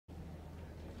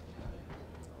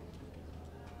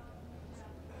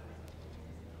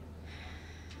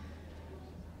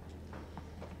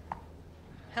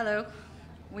Hello.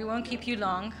 We won't keep you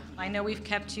long. I know we've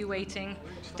kept you waiting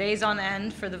days on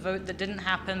end for the vote that didn't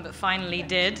happen but finally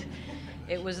did.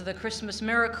 It was the Christmas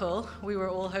miracle we were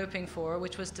all hoping for,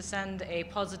 which was to send a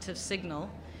positive signal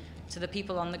to the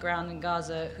people on the ground in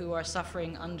Gaza who are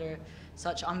suffering under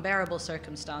such unbearable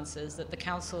circumstances, that the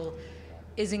Council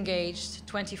is engaged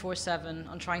 24/7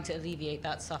 on trying to alleviate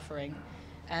that suffering.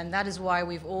 And that is why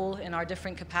we've all, in our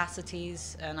different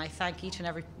capacities, and I thank each and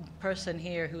every person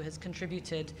here who has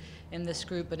contributed in this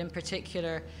group, but in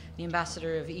particular the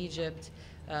Ambassador of Egypt,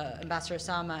 Ambassador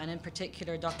Osama, and in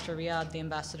particular Dr. Riyad, the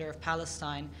Ambassador of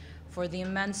Palestine, for the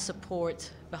immense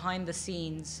support behind the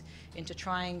scenes into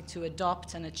trying to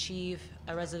adopt and achieve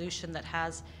a resolution that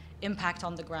has impact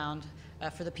on the ground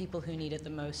for the people who need it the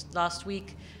most. Last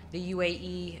week, the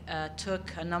UAE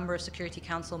took a number of Security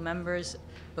Council members,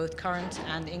 both current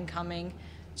and incoming,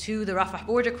 to the Rafah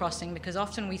border crossing, because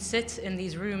often we sit in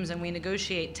these rooms and we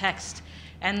negotiate text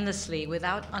endlessly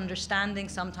without understanding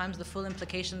sometimes the full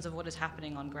implications of what is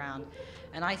happening on ground.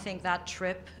 And I think that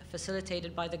trip,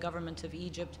 facilitated by the government of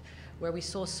Egypt, where we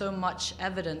saw so much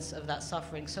evidence of that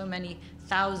suffering, so many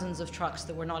thousands of trucks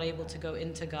that were not able to go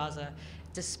into Gaza,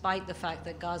 despite the fact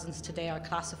that Gazans today are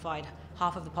classified,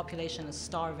 half of the population is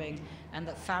starving, and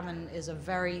that famine is a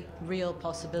very real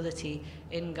possibility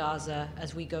in Gaza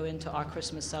as we go into our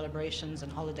Christmas celebrations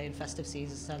and holiday and festive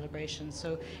season celebrations.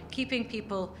 So keeping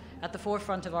people at the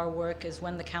forefront of our work is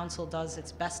when the Council does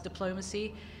its best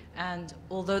diplomacy. And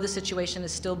although the situation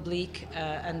is still bleak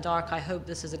and dark, I hope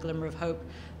this is a glimmer of hope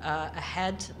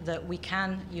ahead, that we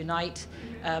can unite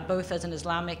both as an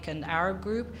Islamic and Arab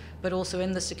group, but also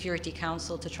in the Security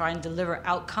Council to try and deliver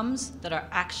outcomes that are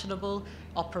actionable,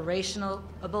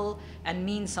 operationable, and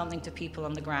mean something to people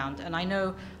on the ground. And I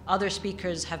know other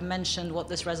speakers have mentioned what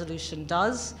this resolution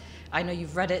does. I know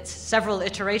you've read it, several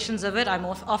iterations of it. I'm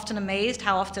often amazed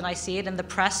how often I see it in the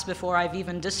press before I've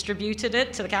even distributed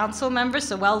it to the Council members,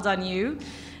 so well done you.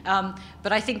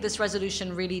 But I think this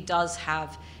resolution really does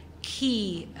have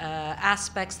key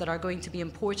aspects that are going to be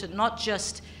important, not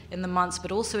just in the months,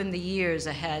 but also in the years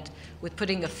ahead, with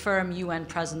putting a firm UN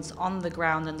presence on the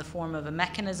ground in the form of a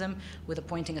mechanism, with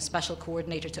appointing a special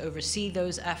coordinator to oversee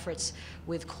those efforts,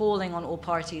 with calling on all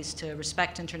parties to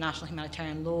respect international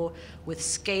humanitarian law, with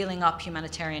scaling up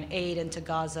humanitarian aid into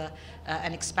Gaza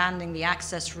and expanding the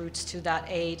access routes to that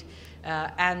aid,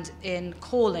 and in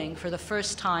calling for the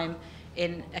first time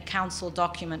in a Council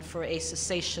document for a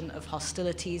cessation of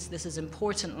hostilities. This is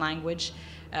important language,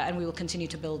 and we will continue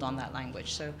to build on that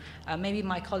language. So maybe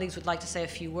my colleagues would like to say a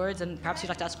few words, and perhaps you'd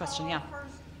like to ask a question. Yeah.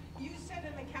 You said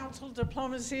in the Council,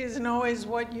 diplomacy isn't always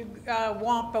what you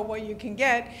want, but what you can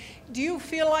get. Do you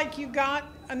feel like you got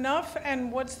enough,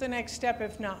 and what's the next step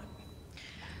if not?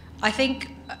 I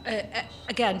think,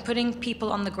 again, putting people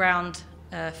on the ground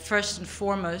first and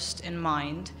foremost in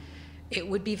mind, it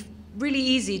would be really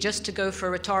easy just to go for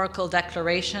rhetorical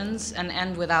declarations and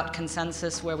end without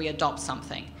consensus where we adopt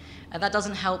something. That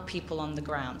doesn't help people on the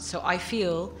ground. So I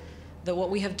feel that what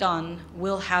we have done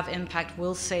will have impact,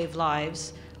 will save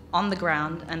lives on the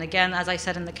ground. And again, as I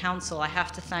said in the Council, I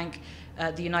have to thank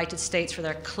the United States for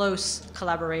their close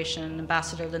collaboration,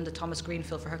 Ambassador Linda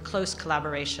Thomas-Greenfield for her close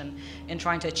collaboration in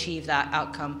trying to achieve that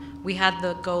outcome. We had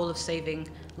the goal of saving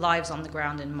lives on the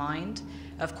ground in mind.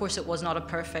 Of course, it was not a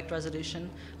perfect resolution.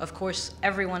 Of course,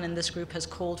 everyone in this group has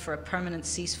called for a permanent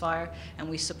ceasefire, and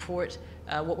we support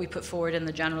what we put forward in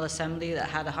the General Assembly that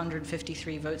had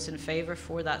 153 votes in favor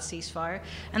for that ceasefire.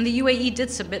 And the UAE did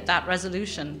submit that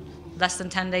resolution less than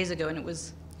 10 days ago, and it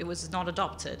was not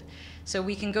adopted. So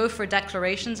we can go for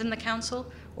declarations in the Council,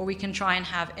 or we can try and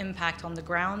have impact on the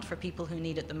ground for people who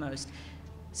need it the most.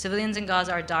 Civilians in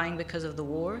Gaza are dying because of the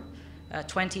war.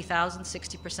 20,000,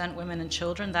 60% women and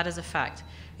children, that is a fact.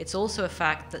 It's also a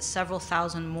fact that several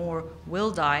thousand more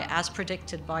will die, as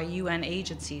predicted by UN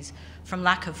agencies, from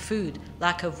lack of food,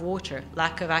 lack of water,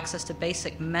 lack of access to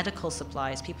basic medical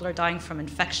supplies. People are dying from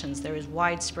infections. There is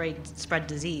widespread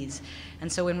disease.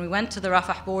 And so when we went to the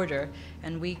Rafah border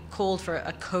and we called for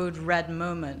a code red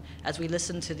moment as we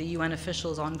listened to the UN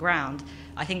officials on ground,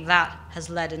 I think that has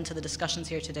led into the discussions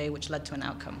here today, which led to an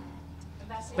outcome.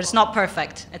 But it's not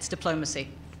perfect. It's diplomacy.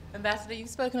 Ambassador, you've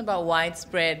spoken about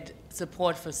widespread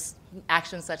support for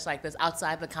actions such like this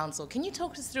outside the Council. Can you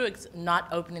talk us through not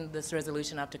opening this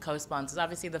resolution up to co-sponsors?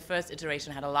 Obviously, the first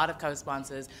iteration had a lot of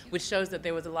co-sponsors, which shows that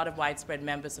there was a lot of widespread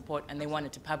member support, and they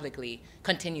wanted to publicly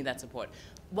continue that support.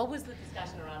 What was the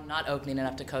discussion around not opening it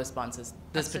up to co-sponsors,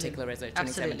 this particular resolution,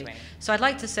 2720? So I'd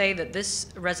like to say that this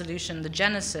resolution, the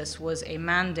genesis, was a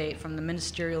mandate from the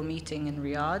ministerial meeting in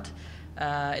Riyadh,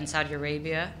 in Saudi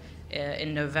Arabia,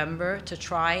 in November to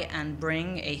try and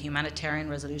bring a humanitarian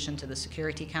resolution to the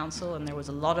Security Council, and there was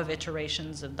a lot of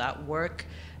iterations of that work.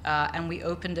 And we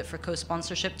opened it for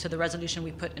co-sponsorship to the resolution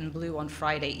we put in blue on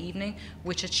Friday evening,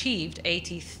 which achieved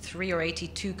 83 or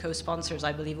 82 co-sponsors,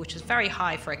 I believe, which is very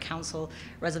high for a council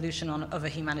resolution of a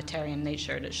humanitarian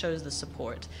nature, and it shows the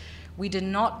support. We did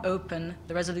not open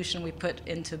the resolution we put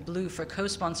into blue for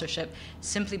co-sponsorship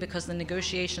simply because the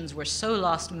negotiations were so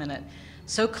last minute,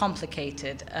 so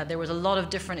complicated. There was a lot of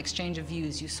different exchange of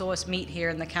views. You saw us meet here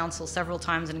in the council several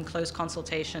times and in close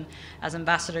consultation. As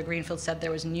Ambassador Greenfield said, there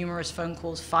was numerous phone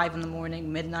calls, 5 in the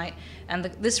morning, midnight, and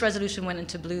this resolution went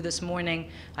into blue this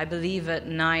morning, I believe at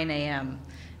 9 a.m.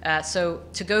 So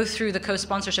to go through the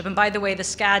co-sponsorship, and by the way, the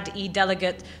SCAD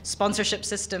e-delegate sponsorship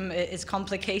system is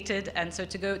complicated, and so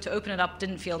to open it up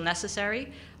didn't feel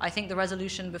necessary. I think the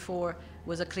resolution before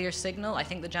was a clear signal. I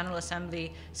think the General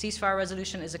Assembly ceasefire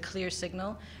resolution is a clear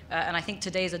signal, and I think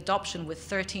today's adoption with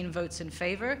 13 votes in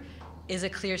favor is a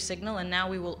clear signal, and now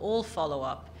we will all follow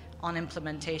up on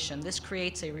implementation. This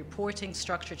creates a reporting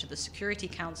structure to the Security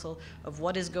Council of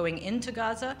what is going into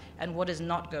Gaza and what is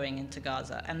not going into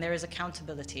Gaza, and there is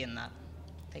accountability in that.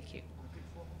 Thank you.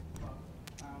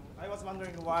 I was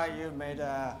wondering why you made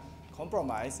a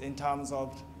compromise in terms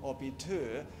of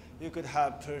OP2. You could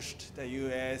have pushed the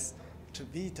US to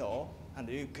veto, and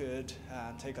you could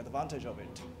take advantage of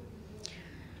it.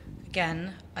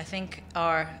 Again, I think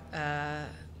our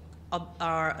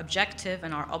objective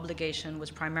and our obligation was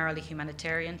primarily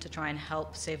humanitarian, to try and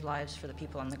help save lives for the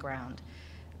people on the ground.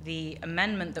 The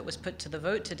amendment that was put to the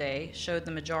vote today showed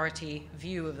the majority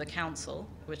view of the Council,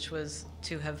 which was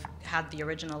to have had the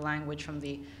original language from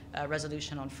the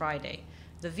resolution on Friday.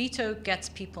 The veto gets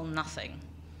people nothing.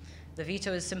 The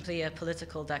veto is simply a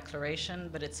political declaration,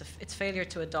 but its failure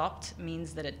to adopt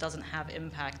means that it doesn't have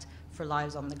impact for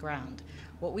lives on the ground.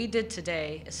 What we did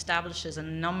today establishes a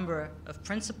number of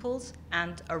principles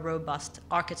and a robust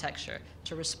architecture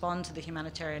to respond to the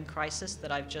humanitarian crisis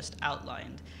that I've just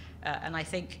outlined. And I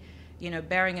think,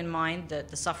 bearing in mind that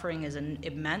the suffering is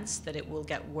immense, that it will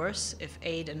get worse if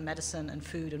aid and medicine and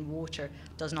food and water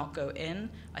does not go in,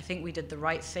 I think we did the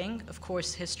right thing. Of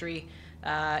course, history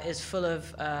is full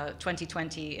of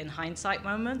 2020 in hindsight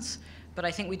moments, but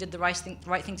I think we did the right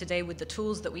thing today with the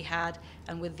tools that we had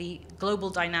and with the global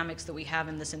dynamics that we have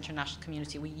in this international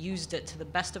community. We used it to the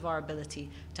best of our ability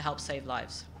to help save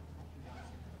lives.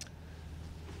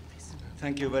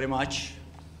 Thank you very much.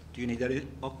 Do you need it?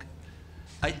 Okay.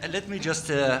 Let me just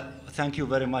thank you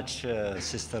very much,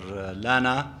 Sister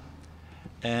Lana,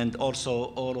 and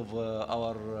also all of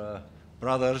our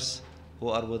brothers who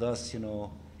are with us,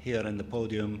 here in the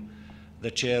podium,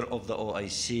 the chair of the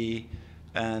OIC,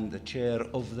 and the chair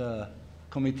of the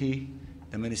committee,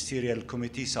 the ministerial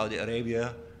committee, Saudi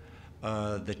Arabia,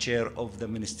 the chair of the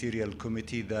ministerial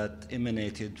committee that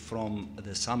emanated from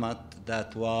the summit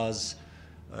that was,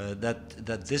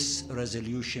 that this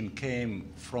resolution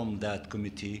came from that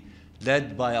committee,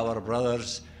 led by our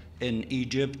brothers in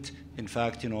Egypt. In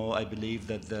fact, I believe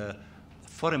that the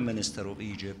foreign minister of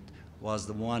Egypt was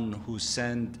the one who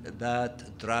sent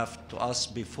that draft to us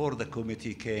before the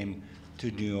committee came to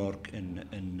New York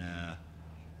in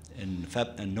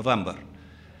November.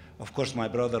 Of course, my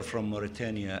brother from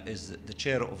Mauritania is the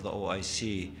chair of the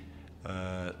OIC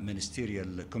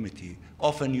ministerial committee.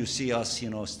 Often you see us,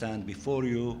 stand before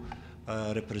you,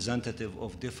 representative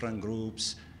of different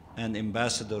groups and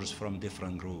ambassadors from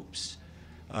different groups.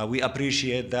 We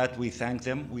appreciate that. We thank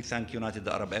them. We thank United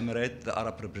Arab Emirates, the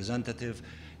Arab representative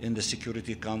in the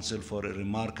Security Council, for a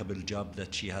remarkable job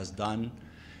that she has done.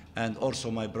 And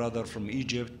also my brother from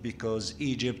Egypt, because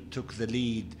Egypt took the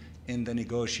lead in the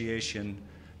negotiation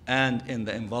and in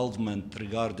the involvement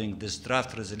regarding this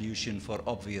draft resolution for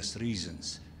obvious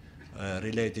reasons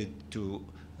related to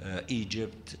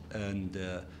Egypt and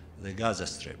the Gaza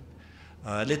Strip.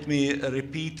 Let me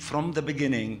repeat from the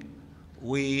beginning,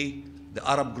 we, the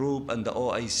Arab group and the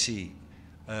OIC,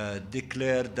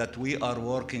 declared that we are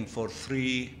working for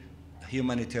 3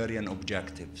 humanitarian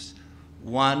objectives.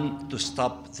 1, to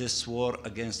stop this war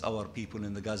against our people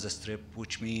in the Gaza Strip,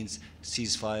 which means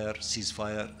ceasefire,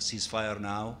 ceasefire, ceasefire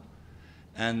now.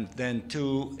 And then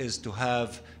 2 is to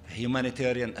have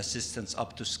humanitarian assistance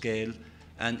up to scale.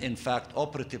 And in fact,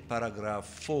 operative paragraph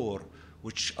 4,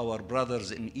 which our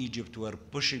brothers in Egypt were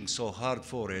pushing so hard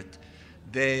for it,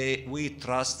 we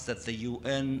trust that the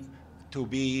UN to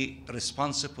be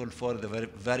responsible for the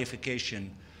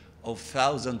verification of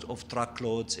thousands of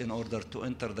truckloads in order to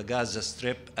enter the Gaza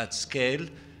Strip at scale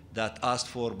that asked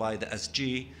for by the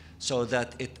SG, so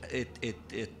that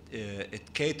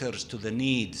it caters to the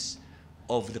needs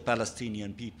of the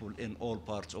Palestinian people in all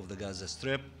parts of the Gaza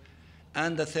Strip.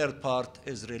 And the third part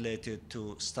is related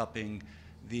to stopping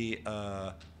the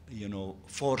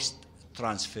forced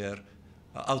transfer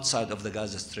outside of the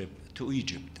Gaza Strip to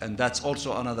Egypt. And that's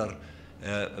also another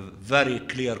very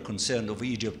clear concern of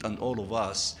Egypt and all of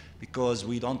us, because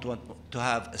we don't want to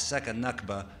have a second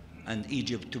Nakba and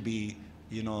Egypt to be,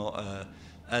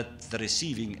 at the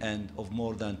receiving end of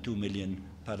more than 2 million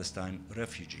Palestine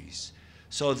refugees.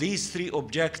 So these three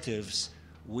objectives,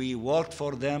 we worked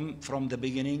for them from the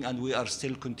beginning, and we are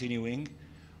still continuing.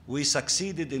 We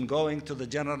succeeded in going to the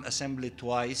General Assembly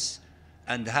twice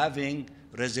and having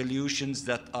resolutions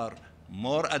that are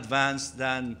more advanced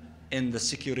than in the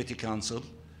Security Council.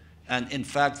 And in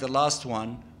fact, the last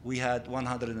one, we had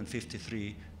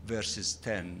 153 versus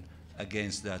 10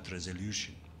 against that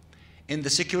resolution. In the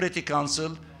Security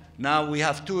Council, now we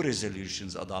have 2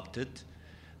 resolutions adopted.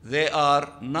 They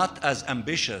are not as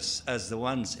ambitious as the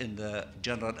ones in the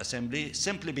General Assembly,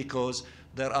 simply because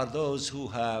there are those who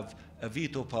have a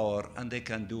veto power and they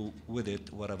can do with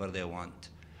it whatever they want.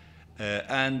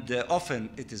 Often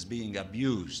it is being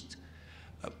abused.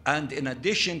 And in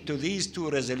addition to these 2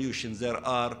 resolutions, there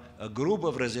are a group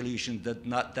of resolutions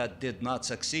that did not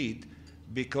succeed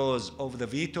because of the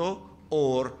veto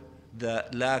or the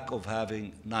lack of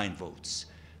having 9 votes.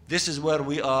 This is where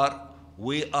we are.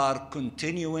 We are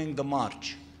continuing the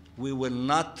march. We will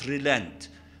not relent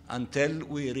until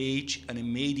we reach an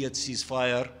immediate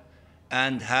ceasefire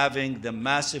and having the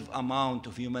massive amount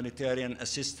of humanitarian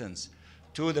assistance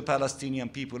to the Palestinian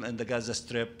people in the Gaza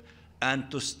Strip, and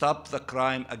to stop the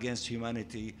crime against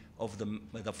humanity of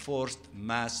the forced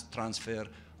mass transfer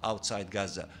outside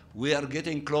Gaza. We are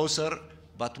getting closer,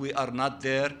 but we are not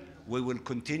there. We will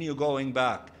continue going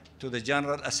back to the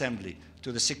General Assembly,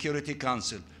 to the Security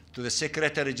Council, to the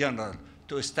Secretary General,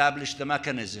 to establish the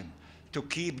mechanism, to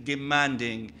keep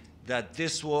demanding that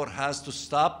this war has to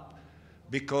stop,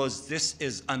 because this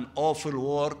is an awful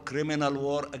war, criminal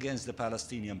war against the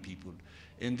Palestinian people.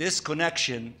 In this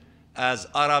connection, as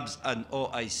Arabs and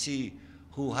OIC,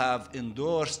 who have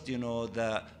endorsed,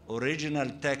 the original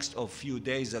text of a few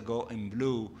days ago in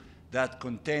blue that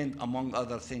contained, among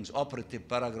other things, operative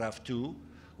paragraph 2,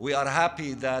 we are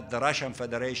happy that the Russian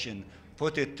Federation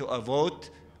put it to a vote.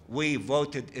 We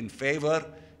voted in favor.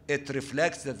 It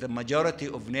reflects that the majority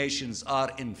of nations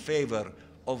are in favor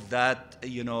of that,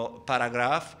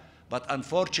 paragraph. But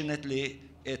unfortunately,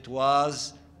 it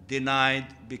was denied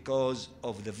because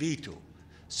of the veto.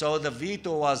 So the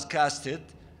veto was casted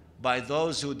by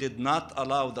those who did not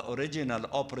allow the original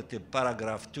operative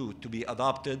paragraph 2 to be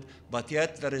adopted, but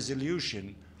yet the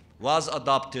resolution was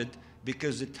adopted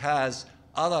because it has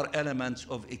other elements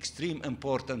of extreme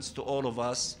importance to all of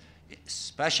us,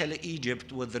 especially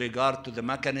Egypt, with regard to the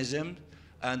mechanism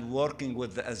and working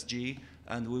with the SG,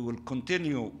 and we will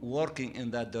continue working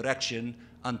in that direction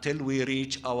until we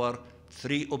reach our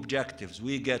 3 objectives.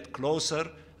 We get closer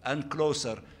and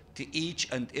closer to each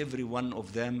and every one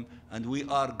of them, and we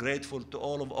are grateful to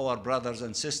all of our brothers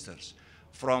and sisters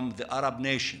from the Arab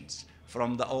nations,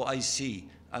 from the OIC,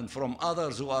 and from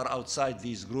others who are outside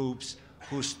these groups,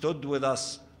 who stood with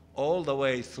us all the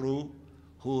way through,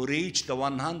 who reached the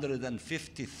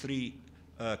 153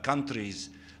 countries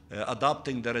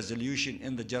adopting the resolution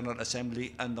in the General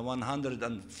Assembly, and the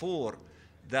 104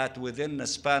 that within a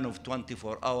span of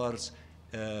 24 hours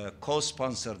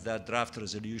co-sponsored that draft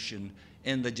resolution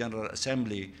in the General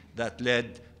Assembly that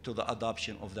led to the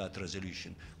adoption of that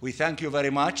resolution. We thank you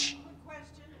very much.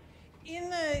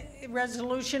 In the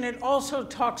resolution, it also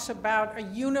talks about a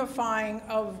unifying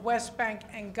of West Bank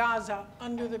and Gaza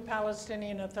under the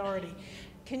Palestinian Authority.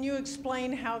 Can you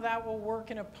explain how that will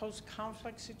work in a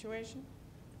post-conflict situation?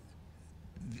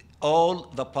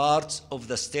 All the parts of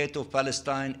the state of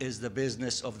Palestine is the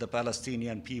business of the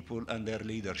Palestinian people and their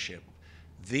leadership.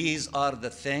 These are the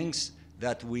things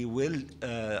that we will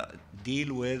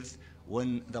deal with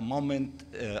when the moment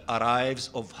arrives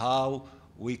of how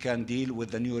we can deal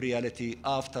with the new reality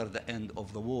after the end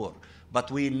of the war. But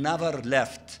we never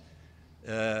left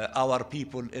our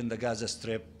people in the Gaza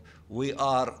Strip. We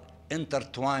are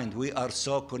intertwined. We are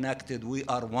so connected. We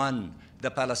are one.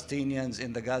 The Palestinians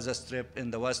in the Gaza Strip, in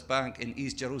the West Bank, in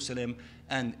East Jerusalem,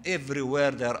 and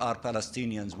everywhere there are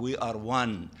Palestinians. We are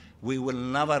one. We will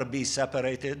never be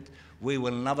separated. We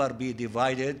will never be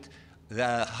divided.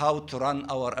 How to run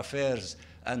our affairs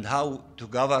and how to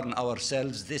govern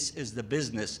ourselves, this is the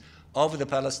business of the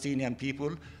Palestinian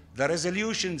people. The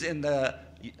resolutions in the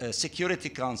Security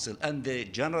Council and the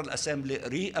General Assembly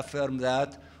reaffirm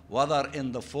that, whether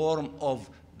in the form of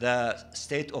the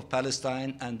state of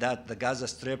Palestine and that the Gaza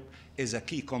Strip is a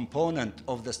key component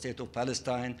of the state of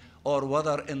Palestine, or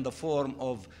whether in the form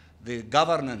of the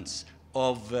governance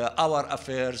of our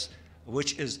affairs,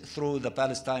 which is through the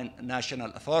Palestine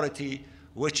National Authority,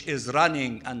 which is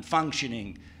running and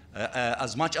functioning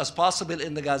as much as possible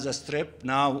in the Gaza Strip.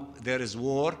 Now there is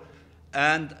war,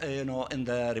 and in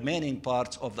the remaining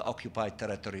parts of the occupied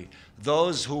territory.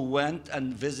 Those who went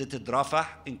and visited Rafah,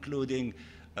 including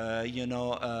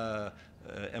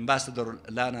Ambassador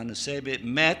Lana Nusseibeh,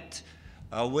 met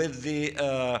with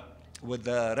the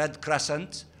Red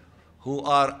Crescent, who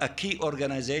are a key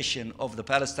organization of the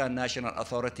Palestine National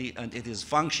Authority, and it is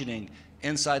functioning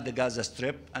inside the Gaza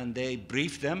Strip, and they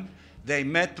briefed them. They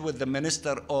met with the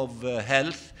Minister of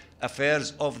Health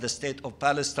Affairs of the State of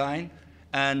Palestine,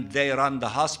 and they run the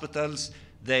hospitals.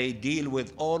 They deal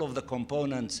with all of the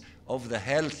components of the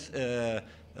health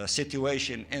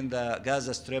situation in the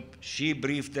Gaza Strip. She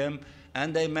briefed them,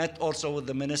 and they met also with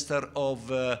the Minister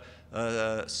of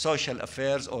Social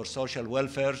Affairs or Social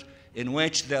Welfare, in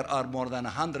which there are more than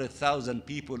 100,000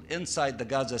 people inside the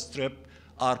Gaza Strip,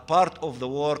 are part of the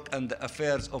work and the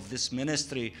affairs of this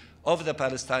ministry of the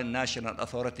Palestine National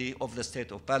Authority of the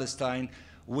State of Palestine.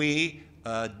 We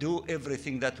do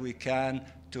everything that we can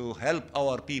to help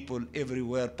our people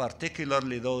everywhere,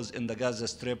 particularly those in the Gaza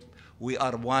Strip. We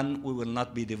are one, we will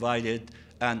not be divided,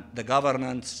 and the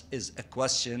governance is a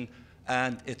question,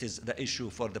 and it is the issue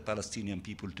for the Palestinian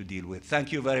people to deal with.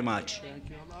 Thank you very much. Thank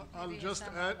you.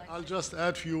 I'll just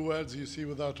add a few words, you see,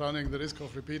 without running the risk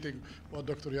of repeating what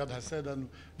Dr. Riyad has said and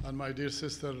my dear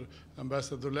sister,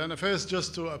 Ambassador Lana. First,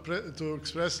 just to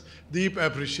express deep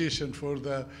appreciation for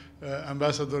the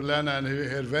Ambassador Lana and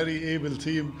her very able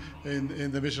team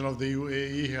in the mission of the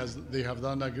UAE. They have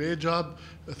done a great job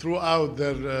throughout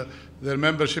their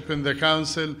membership in the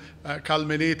Council,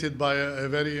 culminated by a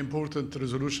very important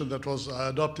resolution that was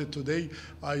adopted today.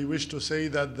 I wish to say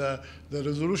that the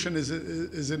resolution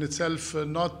is in itself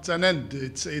not an end.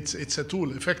 It's a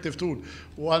tool, effective tool.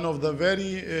 One of the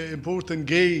very important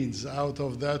gains out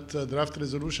of that draft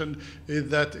resolution is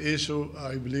that issue,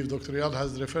 I believe Dr. Riyad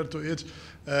has referred to it,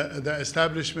 the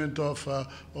establishment of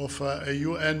a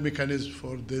UN mechanism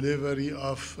for delivery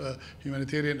of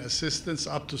humanitarian assistance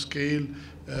up to scale,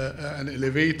 an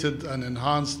elevated and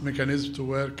enhanced mechanism to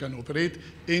work and operate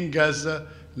in Gaza,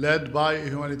 led by a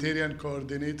humanitarian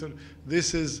coordinator.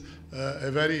 This is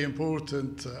a very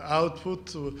important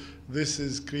output. This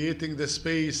is creating the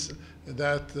space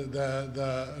that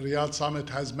the Riyadh Summit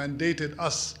has mandated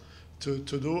us to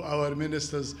do. Our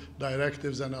ministers'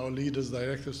 directives and our leaders'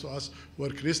 directives to us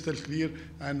were crystal clear,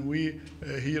 and we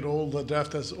here, all the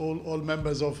drafters, all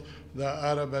members of the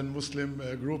Arab and Muslim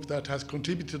group that has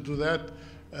contributed to that,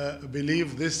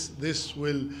 believe this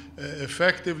will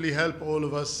effectively help all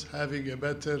of us having a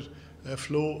better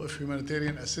flow of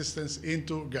humanitarian assistance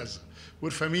into Gaza. We're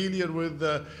familiar with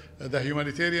the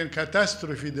humanitarian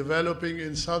catastrophe developing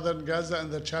in southern Gaza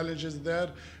and the challenges there,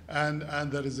 and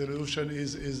the resolution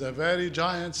is a very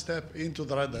giant step into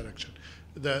the right direction.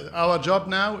 Our job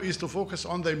now is to focus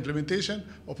on the implementation,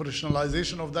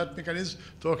 operationalization of that mechanism,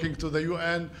 talking to the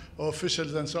UN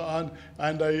officials and so on.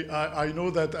 And I know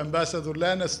that Ambassador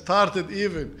Lana started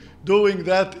even doing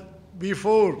that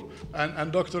before.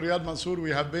 And Dr. Riyad Mansour,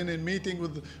 we have been in meeting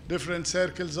with different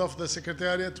circles of the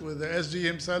Secretariat, with the SG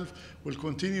himself. We'll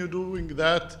continue doing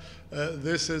that.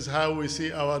 This is how we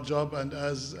see our job and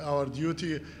as our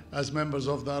duty as members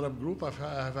of the Arab group.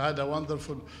 I've had a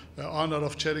wonderful honor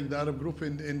of chairing the Arab group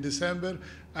in December,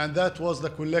 and that was the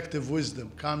collective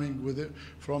wisdom coming with it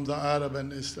from the Arab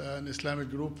and Islamic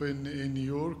group in New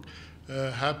York.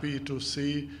 Happy to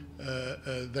see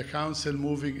the Council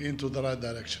moving into the right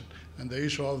direction. And the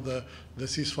issue of the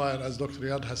ceasefire, as Dr.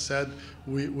 Riyad has said,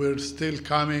 we're still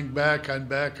coming back, and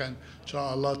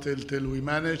inshallah, till we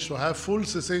manage to have full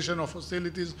cessation of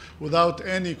hostilities without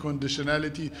any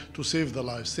conditionality to save the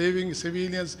lives. Saving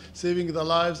civilians, saving the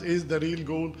lives is the real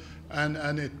goal,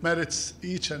 and it merits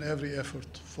each and every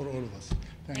effort for all of us.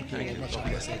 Thank you very much,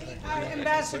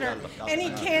 Ambassador,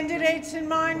 any candidates in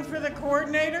mind for the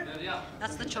coordinator?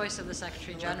 That's the choice of the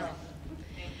Secretary General.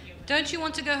 Don't you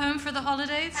want to go home for the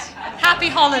holidays? Happy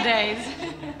holidays.